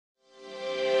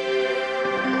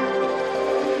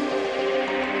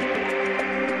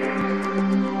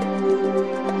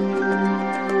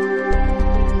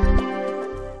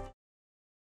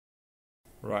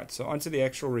Right, so onto the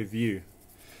actual review.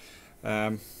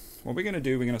 What we're going to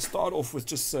do, we're going to start off with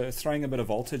just throwing a bit of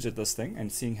voltage at this thing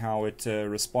and seeing how it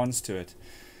responds to it.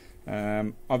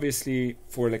 Obviously,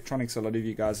 for electronics, a lot of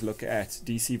you guys look at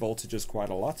DC voltages quite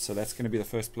a lot, so that's going to be the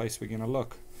first place we're going to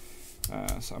look.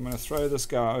 So I'm going to throw this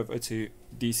guy over to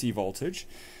DC voltage.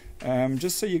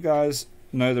 Just so you guys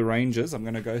know the ranges, I'm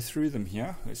going to go through them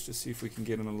here. Let's just see if we can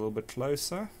get in a little bit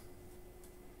closer.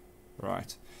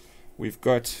 Right, we've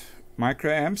got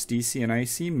microamps DC and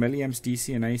AC, milliamps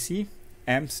DC and AC,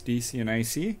 amps DC and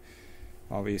AC,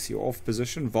 obviously off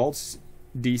position, volts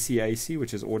DC AC,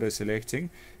 which is auto selecting,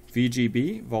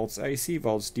 VGB, volts AC,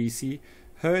 volts DC,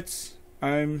 hertz,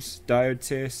 ohms, diode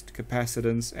test,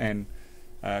 capacitance, and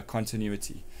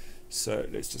continuity. So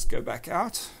let's just go back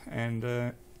out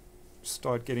and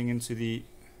start getting into the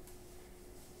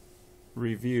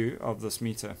review of this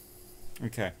meter.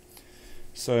 Okay,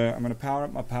 so I'm going to power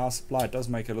up my power supply. It does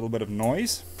make a little bit of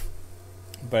noise,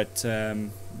 but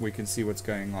we can see what's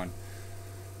going on.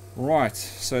 Right,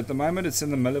 so at the moment it's in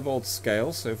the millivolt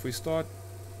scale, so if we start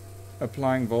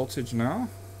applying voltage now,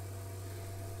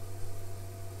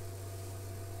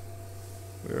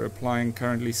 we're applying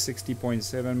currently 60.7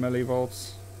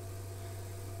 millivolts.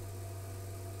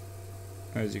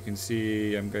 As you can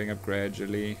see, I'm going up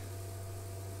gradually.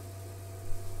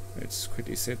 Let's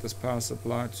quickly set this power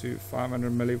supply to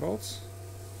 500 millivolts.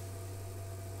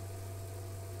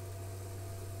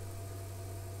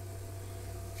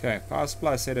 Okay, power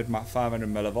supply set at 500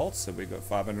 millivolts, so we've got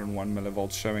 501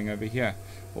 millivolts showing over here,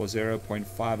 or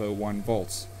 0.501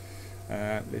 volts.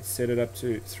 Let's set it up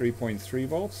to 3.3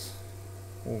 volts,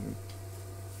 or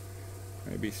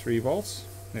maybe 3 volts.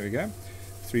 There we go,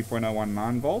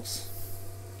 3.019 volts.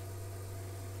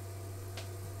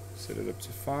 Set it up to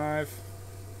 5.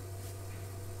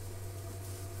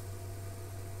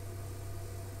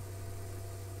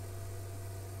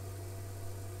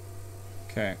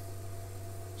 Okay,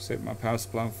 set my power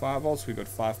supply on 5 volts, we've got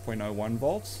 5.01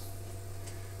 volts.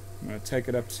 I'm going to take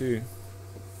it up to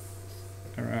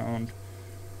around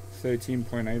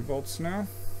 13.8 volts now.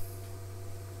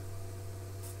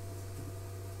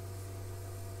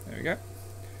 There we go.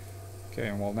 Okay,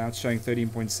 and while now it's showing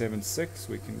 13.76,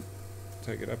 we can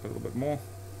take it up a little bit more.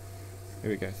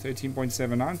 There we go,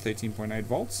 13.79, 13.8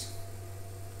 volts.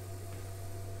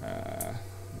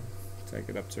 Take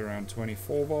it up to around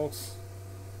 24 volts.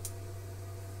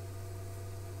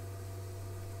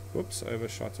 Whoops,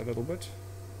 overshot a little bit.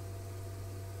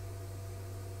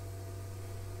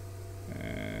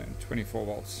 And 24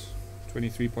 volts,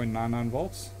 23.99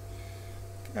 volts.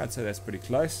 Okay, I'd say that's pretty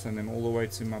close. And then all the way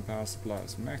to my power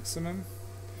supply's maximum,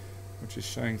 which is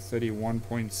showing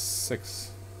 31.6.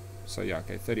 So yeah,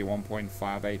 okay,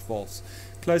 31.58 volts.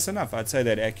 Close enough. I'd say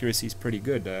that accuracy is pretty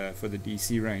good for the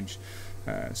DC range.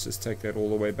 Let's just take that all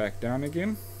the way back down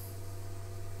again.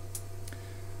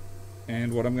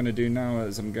 And what I'm going to do now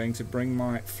is I'm going to bring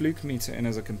my fluke meter in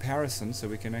as a comparison, so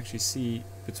we can actually see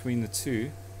between the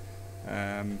two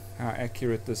how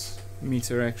accurate this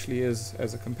meter actually is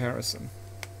as a comparison.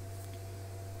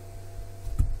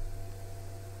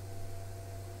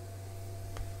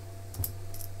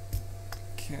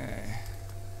 Okay,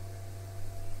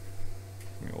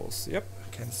 we all see, yep,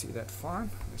 I can see that fine.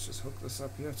 Let's just hook this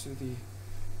up here to the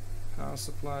power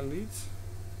supply leads,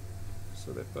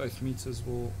 so that both meters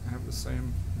will have the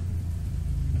same,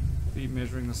 be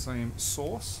measuring the same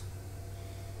source.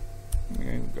 I'm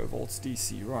going to go volts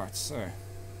DC. Right, so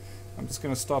I'm just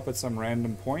going to stop at some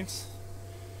random points.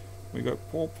 We got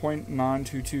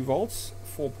 4.922 volts,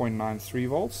 4.93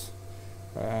 volts.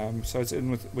 So it's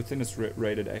within its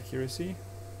rated accuracy.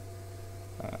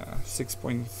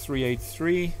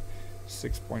 6.383,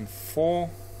 6.4.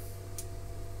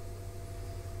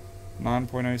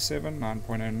 9.07,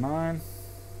 9.09,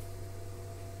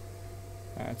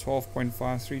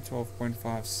 12.53,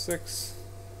 12.56,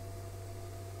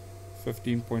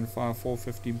 15.54,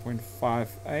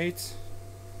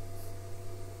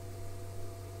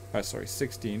 15.58, sorry,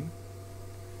 16.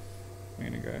 We're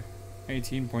going to go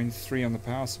 18.3 on the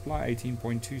power supply,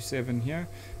 18.27 here,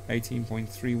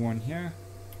 18.31 here.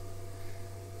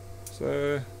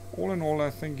 So all in all,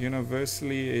 I think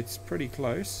universally it's pretty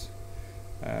close.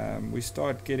 We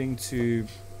start getting to,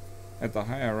 at the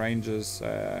higher ranges,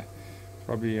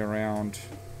 probably around,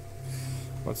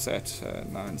 what's that,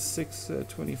 9.6,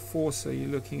 24, so you're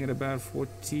looking at about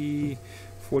 42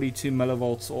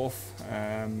 millivolts off,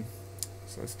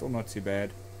 so it's still not too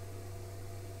bad.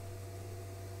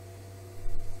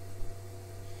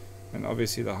 And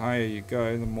obviously the higher you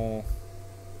go, the more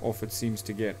off it seems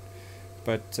to get,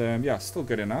 but yeah, still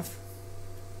good enough.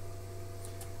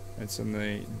 It's in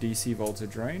the DC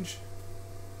voltage range.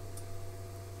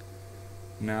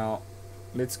 Now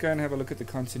let's go and have a look at the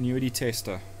continuity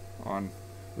tester on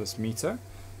this meter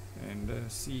and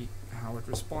see how it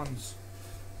responds.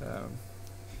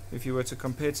 If you were to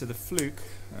compare to the Fluke,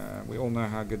 we all know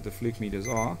how good the Fluke meters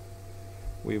are.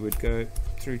 We would go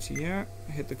through to here,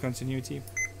 hit the continuity,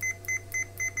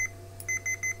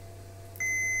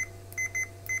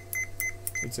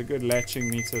 it's a good latching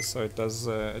meter, so it does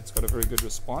it's got a very good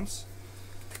response.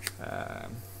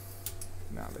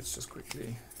 Now let's just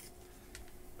quickly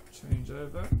change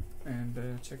over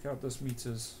and check out this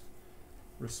meter's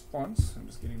response. I'm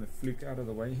just getting the Fluke out of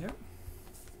the way here.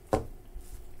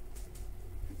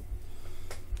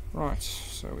 Right,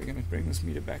 so we're going to bring this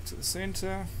meter back to the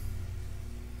center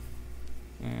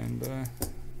and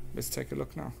let's take a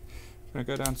look now. I'm going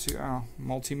to go down to our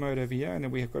multi-mode over here, and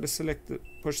then we have got to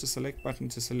push the select button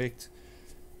to select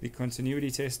the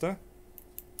continuity tester.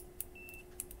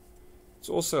 It's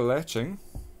also latching,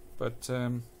 but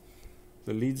the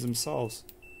leads themselves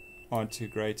aren't too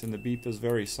great and the beep is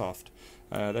very soft.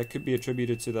 That could be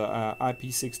attributed to the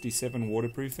IP67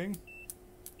 waterproofing,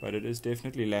 but it is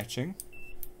definitely latching.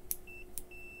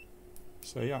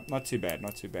 So yeah, not too bad,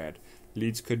 not too bad.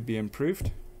 Leads could be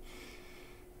improved.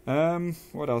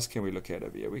 What else can we look at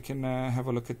over here? We can have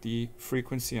a look at the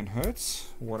frequency and hertz.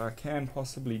 What I can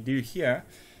possibly do here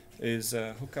is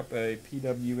hook up a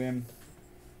PWM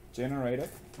generator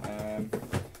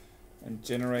and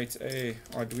generate a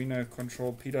Arduino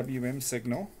controlled PWM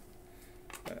signal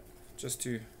just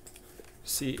to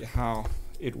see how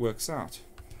it works out.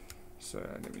 So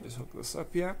let me just hook this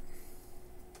up here.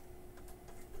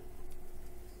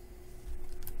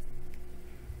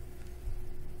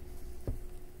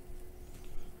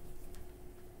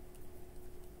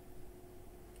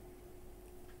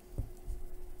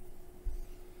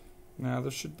 Now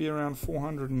this should be around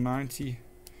 490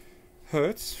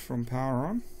 Hertz from power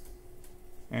on,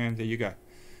 and there you go.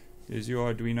 There's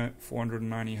your Arduino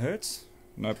 490 Hertz,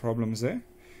 no problems there.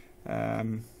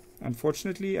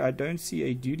 Unfortunately, I don't see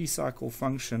a duty cycle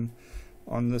function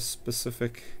on this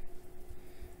specific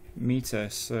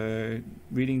meter, so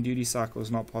reading duty cycle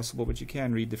is not possible, but you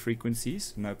can read the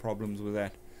frequencies, no problems with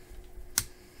that.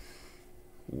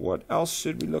 What else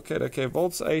should we look at? Okay,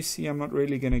 volts AC I'm not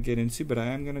really going to get into, but I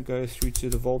am going to go through to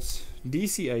the volts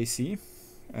DC AC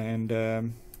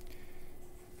and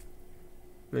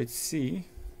let's see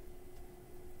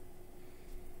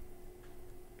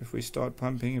if we start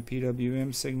pumping a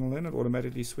PWM signal in, it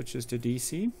automatically switches to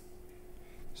DC.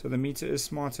 So the meter is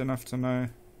smart enough to know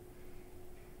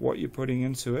what you're putting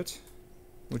into it,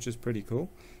 which is pretty cool.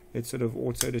 It sort of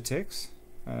auto detects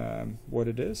what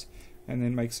it is and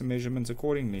then make some measurements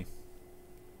accordingly.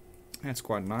 That's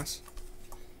quite nice.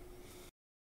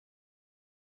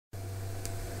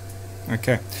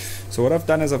 Okay, so what I've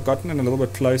done is I've gotten in a little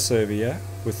bit closer over here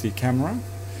with the camera.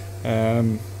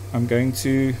 I'm going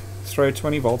to throw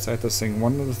 20 volts at this thing.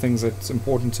 One of the things that's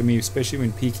important to me, especially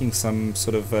when peaking some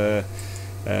sort of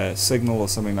signal or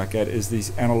something like that, is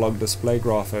this analog display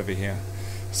graph over here.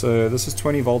 So this is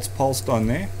 20 volts pulsed on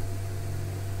there.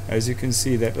 As you can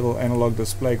see, that little analog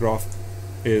display graph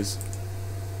is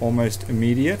almost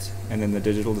immediate, and then the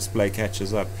digital display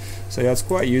catches up. So yeah, it's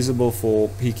quite usable for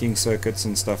peaking circuits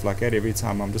and stuff like that. Every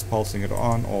time I'm just pulsing it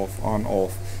on, off,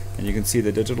 and you can see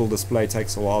the digital display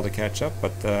takes a while to catch up,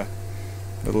 but the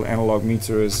little analog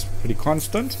meter is pretty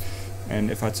constant. And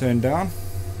if I turn down,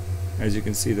 as you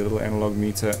can see, the little analog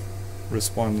meter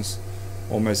responds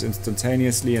almost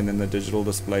instantaneously, and then the digital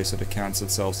display sort of counts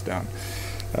itself down.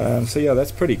 So yeah,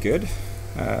 that's pretty good.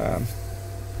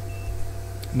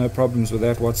 No problems with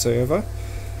that whatsoever.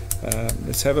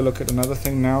 Let's have a look at another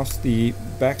thing now. It's the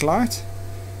backlight.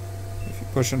 If you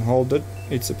push and hold it,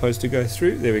 it's supposed to go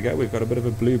through. There we go. We've got a bit of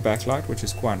a blue backlight, which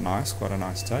is quite nice, quite a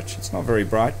nice touch. It's not very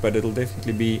bright, but it'll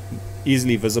definitely be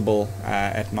easily visible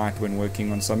at night when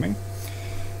working on something.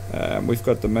 We've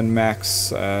got the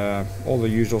min-max, all the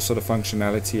usual sort of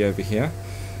functionality over here.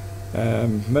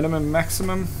 Minimum,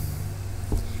 maximum,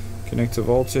 connector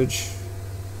voltage,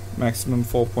 maximum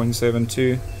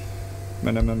 4.72,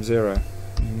 minimum 0. You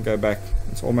can go back.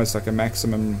 It's almost like a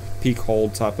maximum peak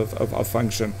hold type of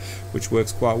function, which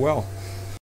works quite well.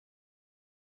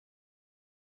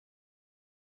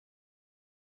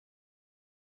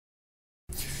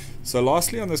 So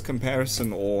lastly, on this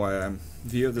comparison or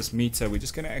view of this meter, we're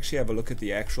just going to actually have a look at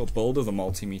the actual build of the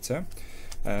multimeter.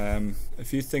 A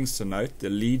few things to note: the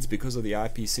leads, because of the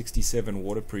IP67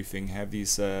 waterproofing, have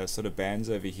these sort of bands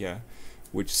over here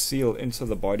which seal into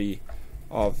the body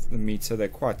of the meter. They're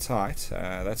quite tight.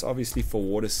 That's obviously for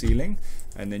water sealing,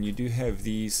 and then you do have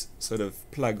these sort of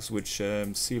plugs which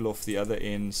seal off the other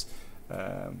ends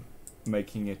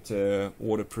making it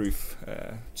waterproof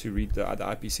to read the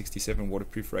IP67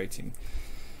 waterproof rating.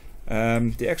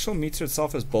 The actual meter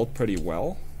itself is built pretty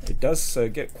well. It does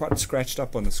get quite scratched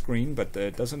up on the screen, but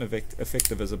it doesn't affect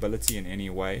the visibility in any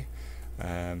way.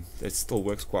 It still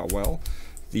works quite well.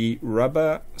 The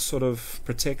rubber sort of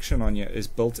protection on here is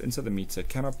built into the meter, it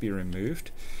cannot be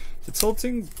removed. The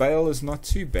tilting bail is not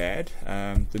too bad.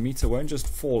 The meter won't just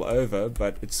fall over,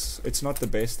 but it's not the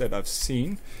best that I've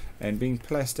seen, and being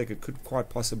plastic it could quite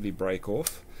possibly break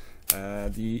off.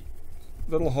 The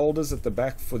little holders at the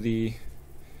back for the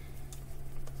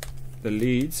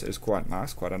leads is quite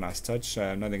nice, quite a nice touch,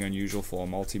 nothing unusual for a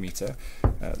multimeter.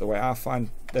 The way I find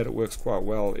that it works quite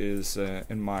well is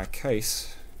in my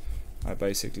case I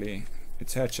basically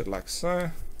attach it like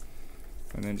so,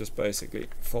 and then just basically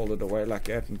fold it away like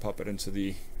that and pop it into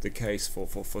the case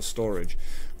for storage.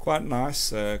 Quite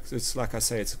nice. It's like I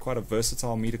say, it's quite a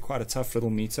versatile meter, quite a tough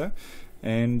little meter,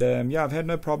 and yeah, I've had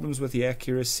no problems with the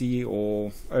accuracy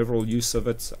or overall use of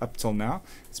it up till now.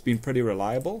 It's been pretty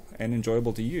reliable and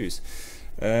enjoyable to use.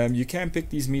 You can pick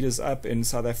these meters up in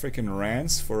South African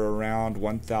rands for around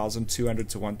 1,200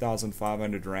 to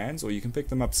 1,500 rands, or you can pick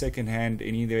them up second hand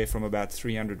anywhere from about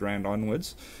 300 rand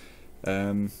onwards.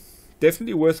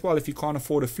 Definitely worthwhile if you can't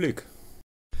afford a fluke.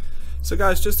 So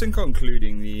guys, just in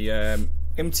concluding the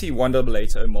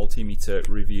MT1880 multimeter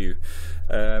review,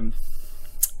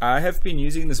 I have been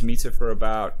using this meter for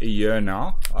about a year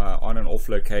now, on and off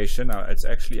location. It's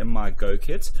actually in my Go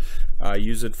kit. I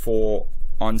use it for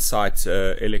on-site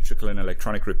electrical and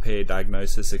electronic repair,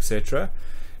 diagnosis, etc.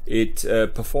 It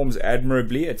performs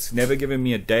admirably. It's never given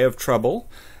me a day of trouble.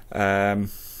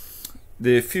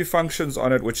 There are a few functions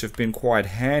on it which have been quite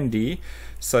handy,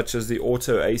 such as the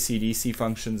auto AC/DC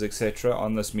functions, etc.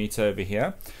 on this meter over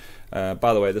here.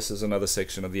 By the way, this is another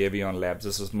section of the Evian Labs.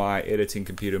 This is my editing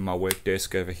computer, my work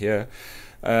desk over here.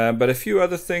 But a few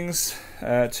other things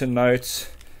to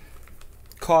note.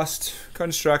 Cost,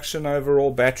 construction,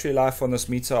 overall battery life on this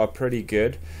meter are pretty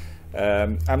good.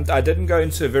 I didn't go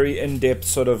into a very in-depth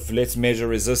sort of let's measure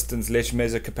resistance, let's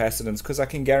measure capacitance, because I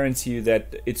can guarantee you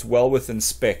that it's well within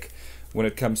spec when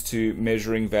it comes to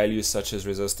measuring values such as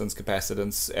resistance,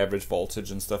 capacitance, average voltage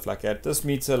and stuff like that. This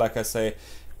meter, like I say,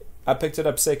 I picked it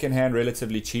up second hand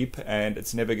relatively cheap, and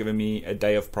it's never given me a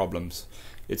day of problems.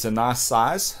 It's a nice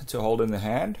size to hold in the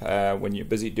hand when you're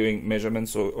busy doing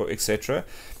measurements or etc.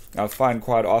 I find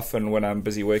quite often when I'm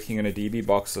busy working in a DB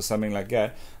box or something like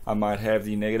that, I might have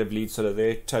the negative lead sort of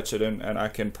there, touch it in, and I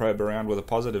can probe around with a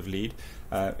positive lead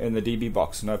in the DB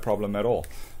box, no problem at all.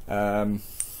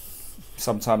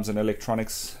 Sometimes in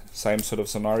electronics, same sort of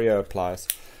scenario applies.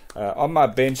 On my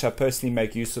bench, I personally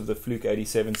make use of the Fluke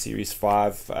 87 Series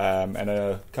 5 and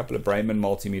a couple of Brayman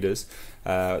multimeters.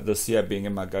 This year being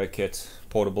in my Go kit,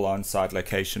 portable on-site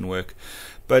location work.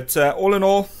 But all in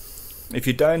all, if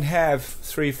you don't have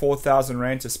 3,000–4,000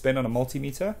 rand to spend on a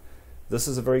multimeter, this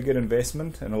is a very good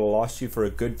investment and it will last you for a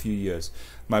good few years.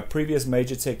 My previous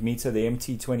Majortech meter, the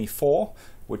MT24,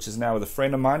 which is now with a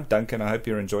friend of mine, Duncan, I hope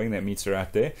you're enjoying that meter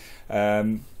out there.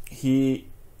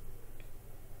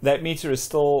 That meter is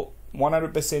still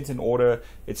 100% in order.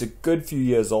 It's a good few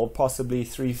years old, possibly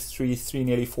three,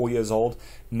 nearly 4 years old.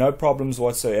 No problems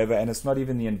whatsoever, and it's not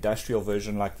even the industrial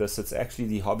version like this. It's actually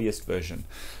the hobbyist version.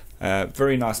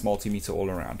 Very nice multimeter all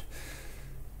around.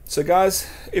 So guys,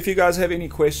 if you guys have any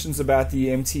questions about the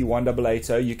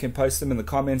MT1880, you can post them in the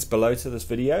comments below to this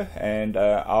video, and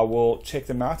I will check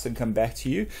them out and come back to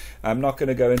you. I'm not going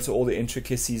to go into all the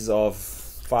intricacies of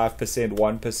 5%,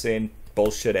 1%,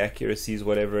 bullshit accuracies,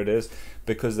 whatever it is,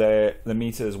 because the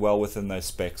meter is well within those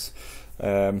specs.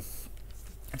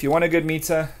 If you want a good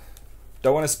meter,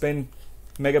 don't want to spend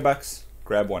megabucks,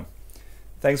 grab one.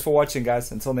 Thanks for watching,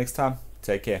 guys. Until next time,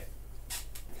 take care.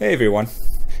 Hey everyone,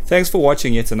 thanks for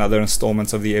watching yet another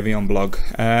installment of the Evian blog.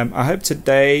 I hope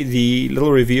today the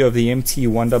little review of the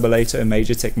MT1880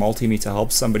 Majortech multimeter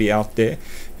helps somebody out there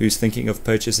who's thinking of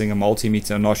purchasing a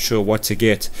multimeter and not sure what to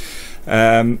get.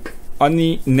 On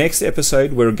the next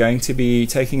episode, we're going to be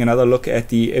taking another look at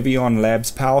the Evian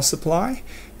Labs power supply,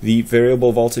 the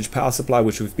variable voltage power supply,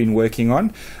 which we've been working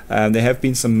on. There have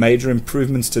been some major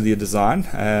improvements to the design,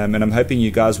 and I'm hoping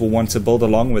you guys will want to build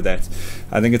along with that.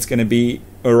 I think it's going to be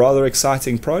a rather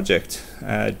exciting project.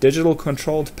 Digital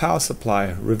controlled power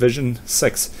supply, revision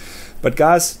 6. But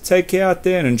guys, take care out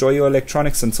there and enjoy your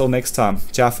electronics until next time.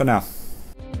 Ciao for now.